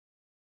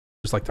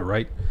seems like the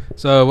right.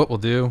 So what we'll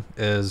do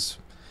is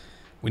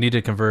we need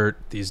to convert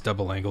these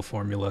double angle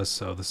formulas.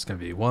 So this is going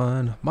to be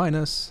 1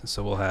 minus.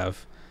 So we'll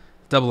have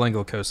double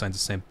angle cosines the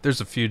same.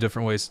 There's a few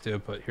different ways to do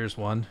it, but here's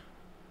one.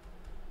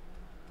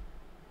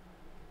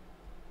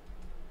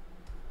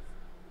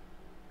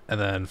 And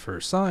then for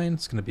sine,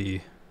 it's going to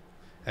be,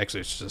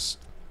 actually it's just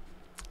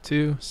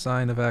 2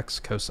 sine of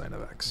x cosine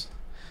of x.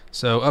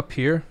 So up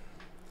here,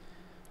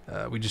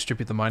 we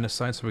distribute the minus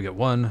sign, so we get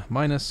 1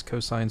 minus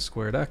cosine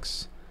squared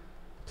x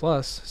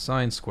plus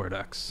sine squared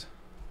x.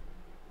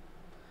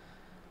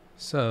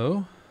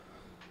 So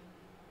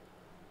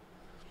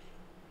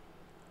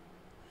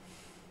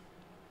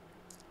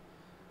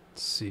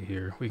let's see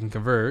here. We can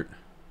convert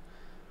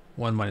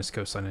 1 minus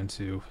cosine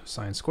into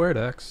sine squared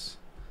x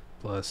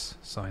plus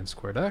sine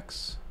squared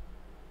x.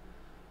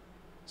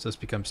 So this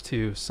becomes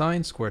 2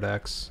 sine squared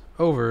x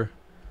over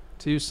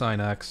 2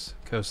 sine x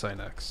cosine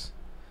x.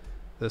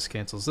 This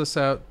cancels this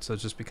out, so it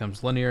just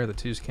becomes linear. The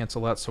 2's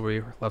cancel out, so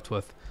we're left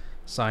with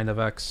sine of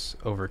x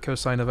over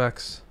cosine of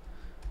x,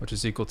 which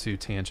is equal to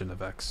tangent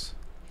of x.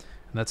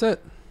 And that's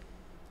it.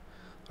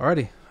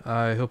 Alrighty,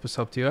 I hope this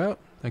helped you out.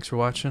 Thanks for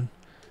watching.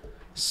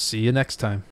 See you next time.